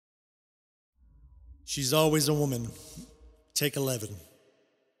She's always a woman. Take 11.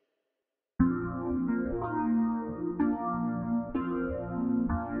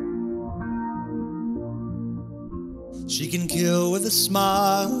 She can kill with a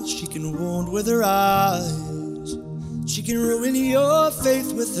smile, she can wound with her eyes, she can ruin your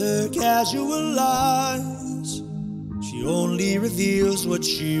faith with her casual lies. She only reveals what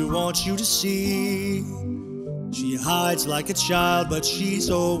she wants you to see. She hides like a child, but she's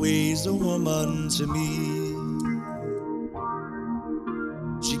always a woman to me.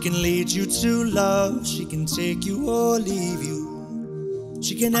 She can lead you to love, she can take you or leave you.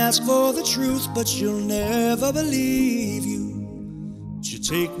 She can ask for the truth, but she'll never believe you. She'll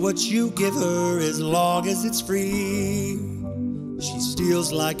take what you give her as long as it's free. She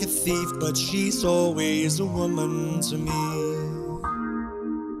steals like a thief, but she's always a woman to me.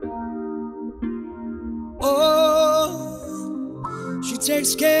 Oh, she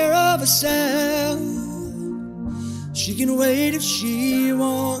takes care of herself. She can wait if she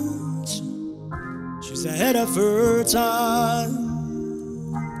wants. She's ahead of her time.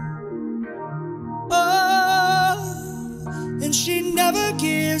 And she never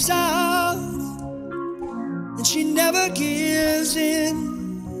gives out, and she never gives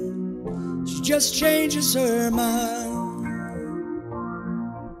in. She just changes her mind,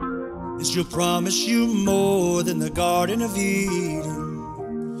 and she'll promise you more than the Garden of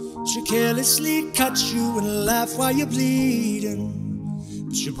Eden. She'll carelessly cut you and laugh while you're bleeding,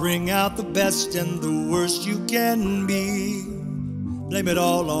 but she'll bring out the best and the worst you can be. Blame it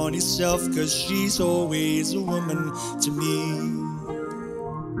all on yourself, 'cause she's always a woman to me.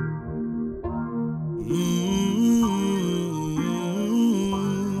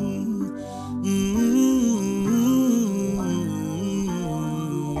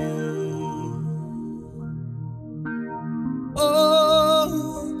 Oh,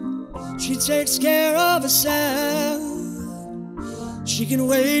 she takes care of herself. She can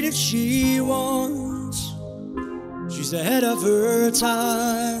wait if she wants. She's ahead of her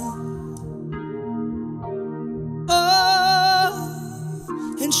time. Oh,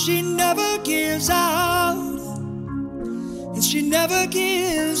 and she never gives out, and she never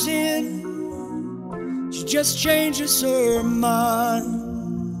gives in. She just changes her mind.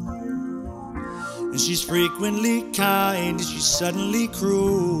 And she's frequently kind, and she's suddenly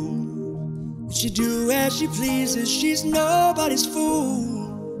cruel. And she do as she pleases, she's nobody's fool.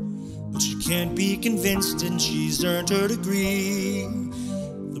 But she can't be convinced, and she's earned her degree.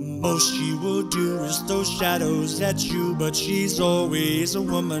 The most she will do is throw shadows at you, but she's always a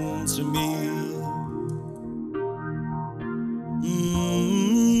woman to me.